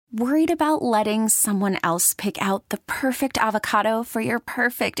Worried about letting someone else pick out the perfect avocado for your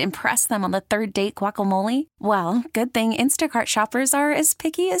perfect impress them on the third date guacamole? Well, good thing Instacart shoppers are as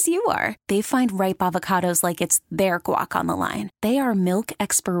picky as you are. They find ripe avocados like it's their guac on the line. They are milk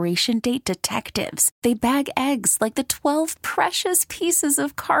expiration date detectives. They bag eggs like the 12 precious pieces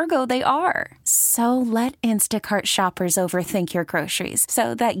of cargo they are. So let Instacart shoppers overthink your groceries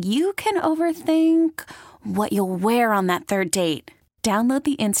so that you can overthink what you'll wear on that third date. Download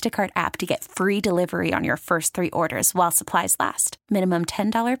the Instacart app to get free delivery on your first 3 orders while supplies last. Minimum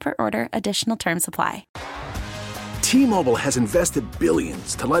 $10 per order. Additional terms apply. T-Mobile has invested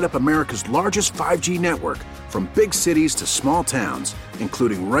billions to light up America's largest 5G network, from big cities to small towns,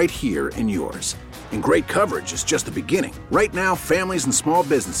 including right here in yours. And great coverage is just the beginning. Right now, families and small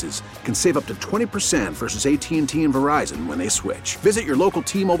businesses can save up to 20% versus AT&T and Verizon when they switch. Visit your local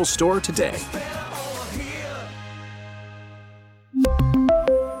T-Mobile store today.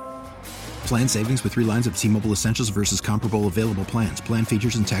 Plan savings with 3 lines of T-Mobile Essentials versus comparable available plans. Plan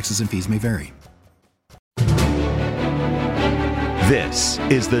features and taxes and fees may vary. This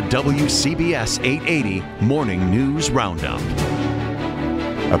is the WCBS 880 Morning News Roundup.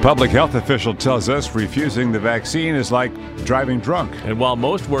 A public health official tells us refusing the vaccine is like driving drunk. And while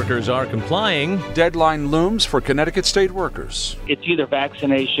most workers are complying, deadline looms for Connecticut state workers. It's either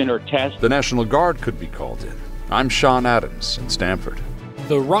vaccination or test. The National Guard could be called in. I'm Sean Adams in Stamford.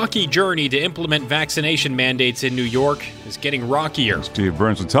 The rocky journey to implement vaccination mandates in New York is getting rockier. Steve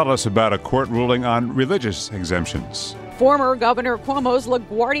Burns will tell us about a court ruling on religious exemptions. Former Governor Cuomo's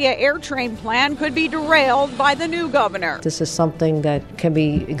LaGuardia Air Train plan could be derailed by the new governor. This is something that can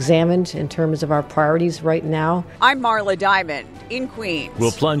be examined in terms of our priorities right now. I'm Marla Diamond in Queens.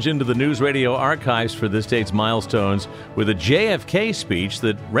 We'll plunge into the news radio archives for this date's milestones with a JFK speech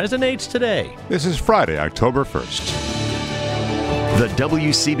that resonates today. This is Friday, October 1st. The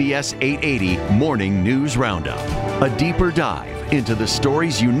WCBS 880 Morning News Roundup. A deeper dive into the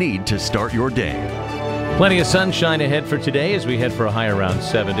stories you need to start your day. Plenty of sunshine ahead for today as we head for a high around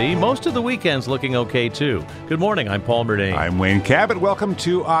 70. Most of the weekend's looking okay, too. Good morning. I'm Paul Murdane. I'm Wayne Cabot. Welcome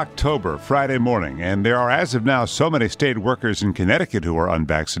to October, Friday morning. And there are, as of now, so many state workers in Connecticut who are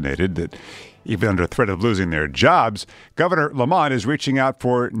unvaccinated that even under threat of losing their jobs, Governor Lamont is reaching out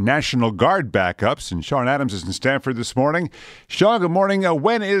for National Guard backups. And Sean Adams is in Stamford this morning. Sean, good morning.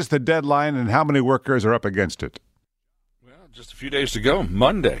 When is the deadline and how many workers are up against it? Just a few days to go.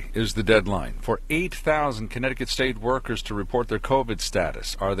 Monday is the deadline for 8,000 Connecticut state workers to report their COVID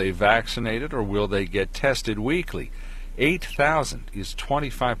status. Are they vaccinated or will they get tested weekly? 8,000 is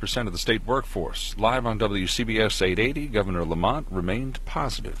 25% of the state workforce. Live on WCBS 880, Governor Lamont remained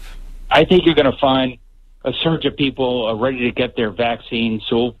positive. I think you're going to find a surge of people ready to get their vaccine,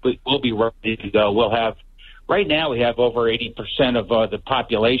 so we'll be ready to go. Right now we have over 80% of the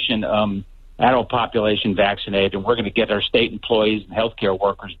population, adult population vaccinated, and we're going to get our state employees and healthcare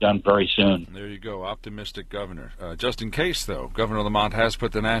workers done very soon. There you go. Optimistic governor. Just in case, though, Governor Lamont has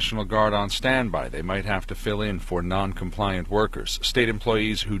put the National Guard on standby. They might have to fill in for non-compliant workers. State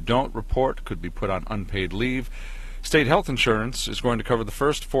employees who don't report could be put on unpaid leave. State health insurance is going to cover the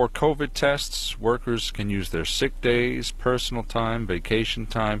first 4 COVID tests. Workers can use their sick days, personal time, vacation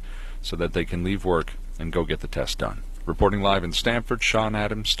time, so that they can leave work and go get the test done. Reporting live in Stamford, Sean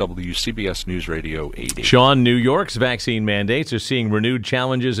Adams, WCBS News Radio 80. Sean, New York's vaccine mandates are seeing renewed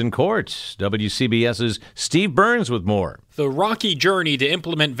challenges in courts. WCBS's Steve Burns with more. The rocky journey to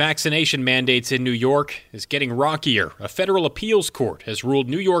implement vaccination mandates in New York is getting rockier. A federal appeals court has ruled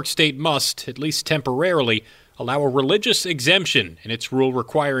New York State must, at least temporarily, allow a religious exemption in its rule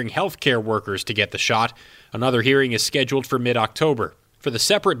requiring healthcare workers to get the shot. Another hearing is scheduled for mid-October. For the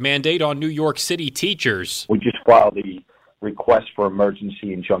separate mandate on New York City teachers. We just filed the request for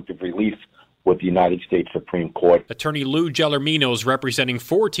emergency injunctive relief with the United States Supreme Court. Attorney Lou Gellermino is representing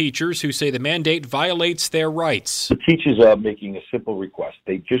 4 teachers who say the mandate violates their rights. The teachers are making a simple request.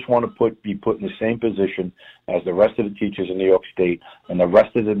 They just want to be put in the same position as the rest of the teachers in New York State and the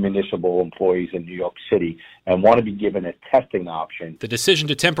rest of the municipal employees in New York City and want to be given a testing option. The decision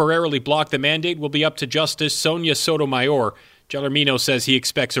to temporarily block the mandate will be up to Justice Sonia Sotomayor. Gellermino says he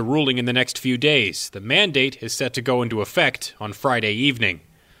expects a ruling in the next few days. The mandate is set to go into effect on Friday evening.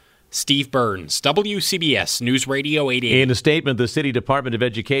 Steve Burns, WCBS News Radio 88. In a statement, the City Department of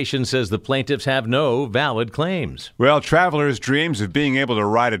Education says the plaintiffs have no valid claims. Well, travelers' dreams of being able to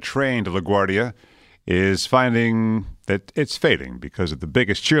ride a train to LaGuardia is finding that it's fading because of the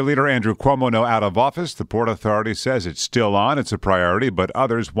biggest cheerleader, Andrew Cuomo, now out of office. The Port Authority says it's still on. It's a priority, but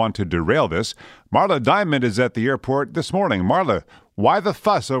others want to derail this. Marla Diamond is at the airport this morning. Marla, why the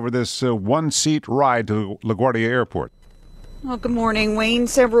fuss over this one-seat ride to LaGuardia Airport? Well, good morning, Wayne.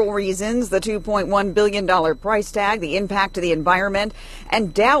 Several reasons: the $2.1 billion price tag, the impact to the environment,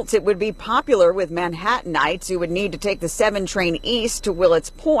 and doubts it would be popular with Manhattanites who would need to take the 7 train east to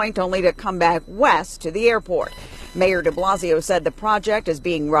Willets Point only to come back west to the airport. Mayor de Blasio said the project is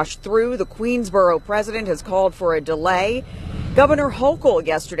being rushed through. The Queensboro president has called for a delay. Governor Hochul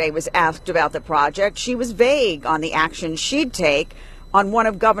yesterday was asked about the project. She was vague on the action she'd take on one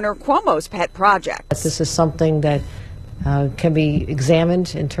of Governor Cuomo's pet projects. This is something that can be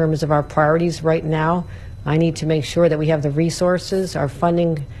examined in terms of our priorities right now. I need to make sure that we have the resources. Our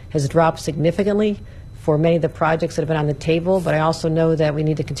funding has dropped significantly for many of the projects that have been on the table, but I also know that we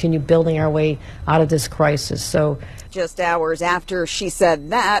need to continue building our way out of this crisis. So, just hours after she said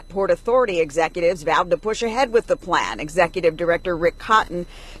that, Port Authority executives vowed to push ahead with the plan. Executive Director Rick Cotton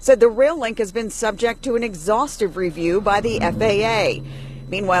said the rail link has been subject to an exhaustive review by the FAA.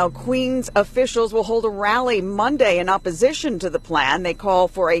 Meanwhile, Queens officials will hold a rally Monday in opposition to the plan. They call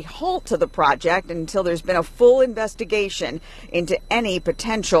for a halt to the project until there's been a full investigation into any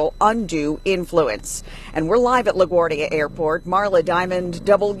potential undue influence. And we're live at LaGuardia Airport. Marla Diamond,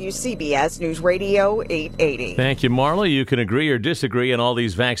 WCBS News Radio 880. Thank you, Marla. You can agree or disagree on all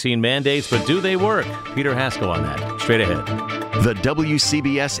these vaccine mandates, but do they work? Peter Haskell on that. Straight ahead. The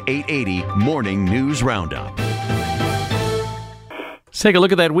WCBS 880 Morning News Roundup. Let's take a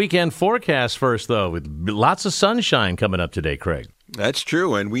look at that weekend forecast first, though, with lots of sunshine coming up today, Craig. That's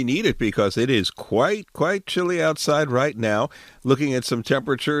true, and we need it because it is quite chilly outside right now. Looking at some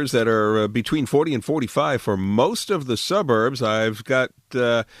temperatures that are between 40 and 45 for most of the suburbs. I got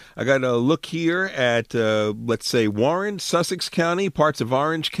a look here at, let's say, Warren, Sussex County, parts of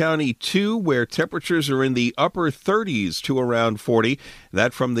Orange County, too, where temperatures are in the upper 30s to around 40.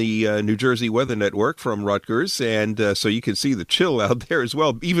 That from the New Jersey Weather Network from Rutgers, and so you can see the chill out there as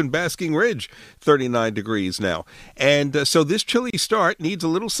well. Even Basking Ridge, 39 degrees now. And so this chilly start needs a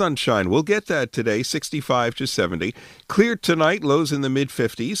little sunshine. We'll get that today, 65 to 70. Clear tonight, lows in the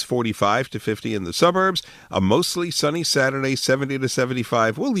mid-50s, 45 to 50 in the suburbs. A mostly sunny Saturday, 70 to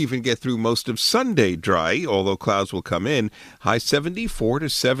 75. We'll even get through most of Sunday dry, although clouds will come in. High 74 to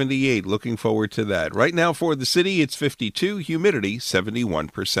 78. Looking forward to that. Right now for the city, it's 52, humidity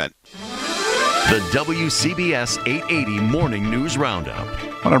 71%. The WCBS 880 Morning News Roundup.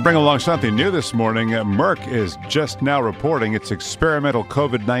 I want to bring along something new this morning. Merck is just now reporting its experimental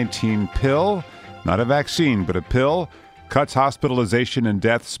COVID-19 pill, not a vaccine, but a pill, cuts hospitalization and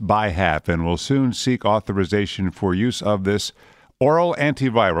deaths by half and will soon seek authorization for use of this oral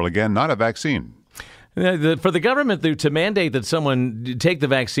antiviral. Again, not a vaccine. For the government to mandate that someone take the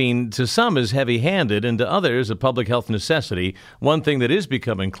vaccine, to some is heavy-handed and to others a public health necessity. One thing that is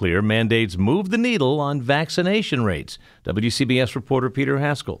becoming clear, mandates move the needle on vaccination rates. WCBS reporter Peter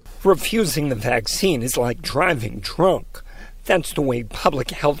Haskell. Refusing the vaccine is like driving drunk. That's the way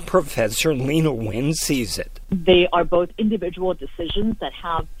public health professor Lena Wynn sees it. They are both individual decisions that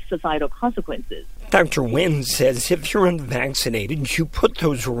have societal consequences. Dr. Wynn says if you're unvaccinated, you put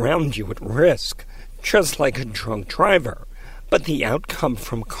those around you at risk, just like a drunk driver. But the outcome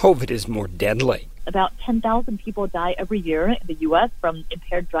from COVID is more deadly. About 10,000 people die every year in the U.S. from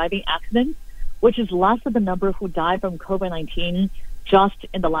impaired driving accidents, which is less than the number who died from COVID-19 just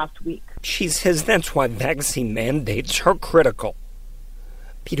in the last week. She says that's why vaccine mandates are critical.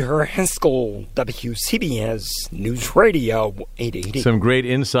 Peter Haskell, WCBS News Radio 880. Some great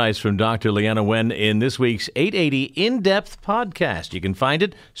insights from Dr. Leanna Wen in this week's 880 In-Depth podcast. You can find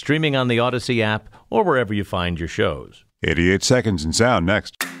it streaming on the Odyssey app or wherever you find your shows. 88 seconds in sound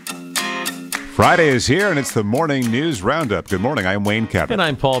next. Friday is here, and it's the Morning News Roundup. Good morning. I'm Wayne Cabot. And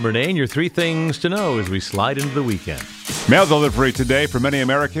I'm Paul Murnane. Your 3 things to know as we slide into the weekend. Mail delivery today for many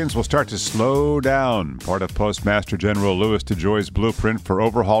Americans will start to slow down. Part of Postmaster General Louis DeJoy's blueprint for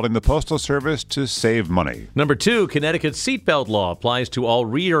overhauling the Postal Service to save money. Number 2, Connecticut's seatbelt law applies to all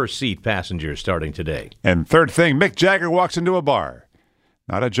rear seat passengers starting today. And third thing, Mick Jagger walks into a bar.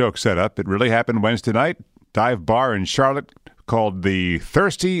 Not a joke setup. It really happened Wednesday night. Dive bar in Charlotte called the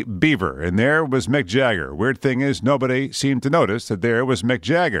Thirsty Beaver, and there was Mick Jagger. Weird thing is, nobody seemed to notice that there was Mick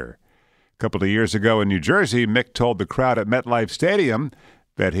Jagger. A couple of years ago in New Jersey, Mick told the crowd at MetLife Stadium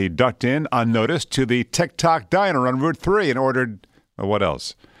that he ducked in unnoticed to the TikTok diner on Route 3 and ordered, well, what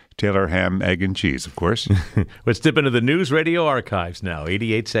else? Taylor ham, egg, and cheese, of course. Let's dip into the News Radio archives now.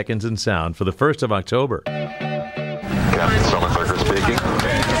 88 seconds in sound for the 1st of October. Captain Summerclicker speaking.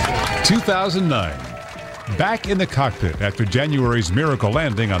 2009. Back in the cockpit after January's miracle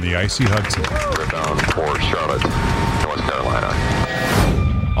landing on the icy Hudson. We're bound for Charlotte, North Carolina.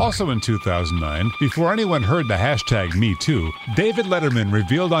 Also in 2009, before anyone heard the hashtag #MeToo, David Letterman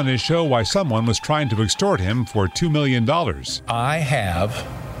revealed on his show why someone was trying to extort him for $2 million. I have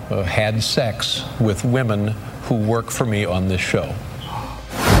had sex with women who work for me on this show.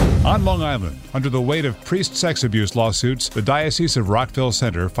 On Long Island, under the weight of priest sex abuse lawsuits, the Diocese of Rockville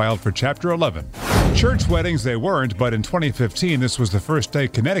Center filed for Chapter 11. Church weddings they weren't, but in 2015, this was the first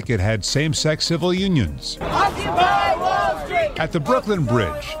state Connecticut had same-sex civil unions. Occupy Wall Street! At the Brooklyn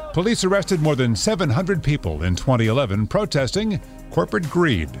Bridge, police arrested more than 700 people in 2011 protesting corporate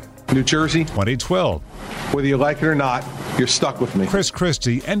greed. New Jersey, 2012. Whether you like it or not, you're stuck with me. Chris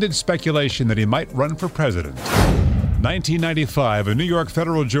Christie ended speculation that he might run for president. 1995, a New York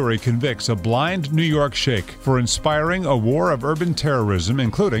federal jury convicts a blind New York sheikh for inspiring a war of urban terrorism,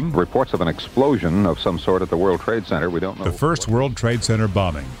 including reports of an explosion of some sort at the World Trade Center. We don't know. The first World Trade Center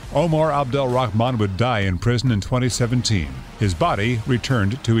bombing. Omar Abdel Rahman would die in prison in 2017. His body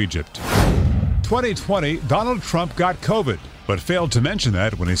returned to Egypt. 2020, Donald Trump got COVID, but failed to mention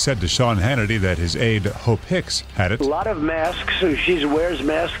that when he said to Sean Hannity that his aide, Hope Hicks, had it. A lot of masks. She wears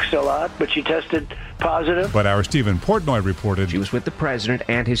masks a lot, but she tested positive. But our Stephen Portnoy reported she was with the president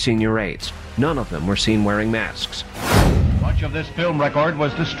and his senior aides. None of them were seen wearing masks. Much of this film record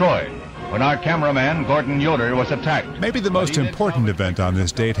was destroyed when our cameraman, Gordon Yoder, was attacked. Maybe the most important event on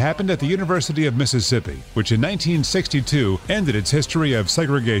this date happened at the University of Mississippi, which in 1962 ended its history of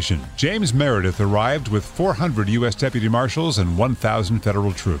segregation. James Meredith arrived with 400 U.S. deputy marshals and 1,000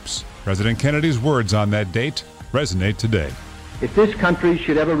 federal troops. President Kennedy's words on that date resonate today. If this country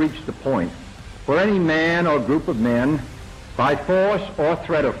should ever reach the point where any man or group of men, by force or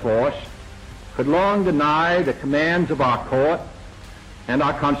threat of force, could long deny the commands of our court and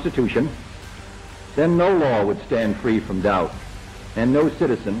our Constitution, then no law would stand free from doubt, and no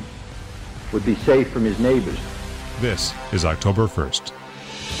citizen would be safe from his neighbors. This is October 1st.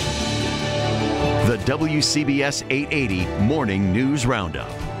 The WCBS 880 Morning News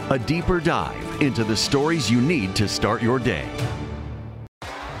Roundup. A deeper dive into the stories you need to start your day.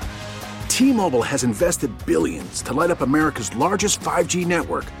 T-Mobile has invested billions to light up America's largest 5G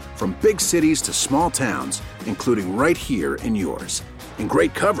network, from big cities to small towns, including right here in yours. And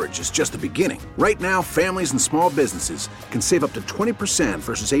great coverage is just the beginning. Right now, families and small businesses can save up to 20%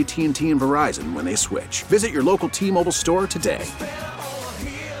 versus AT&T and Verizon when they switch. Visit your local T-Mobile store today.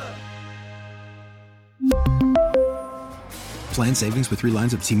 Plan savings with 3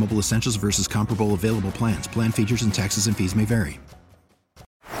 lines of T-Mobile Essentials versus comparable available plans. Plan features and taxes and fees may vary.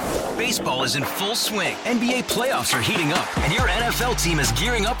 Baseball is in full swing. NBA playoffs are heating up, and your NFL team is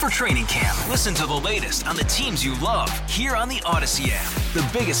gearing up for training camp. Listen to the latest on the teams you love here on the Odyssey app. The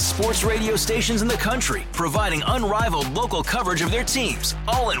biggest sports radio stations in the country, providing unrivaled local coverage of their teams,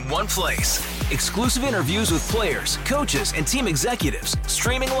 all in one place. Exclusive interviews with players, coaches, and team executives,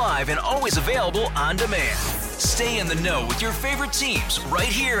 streaming live and always available on demand. Stay in the know with your favorite teams right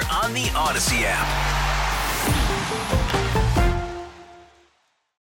here on the Odyssey app.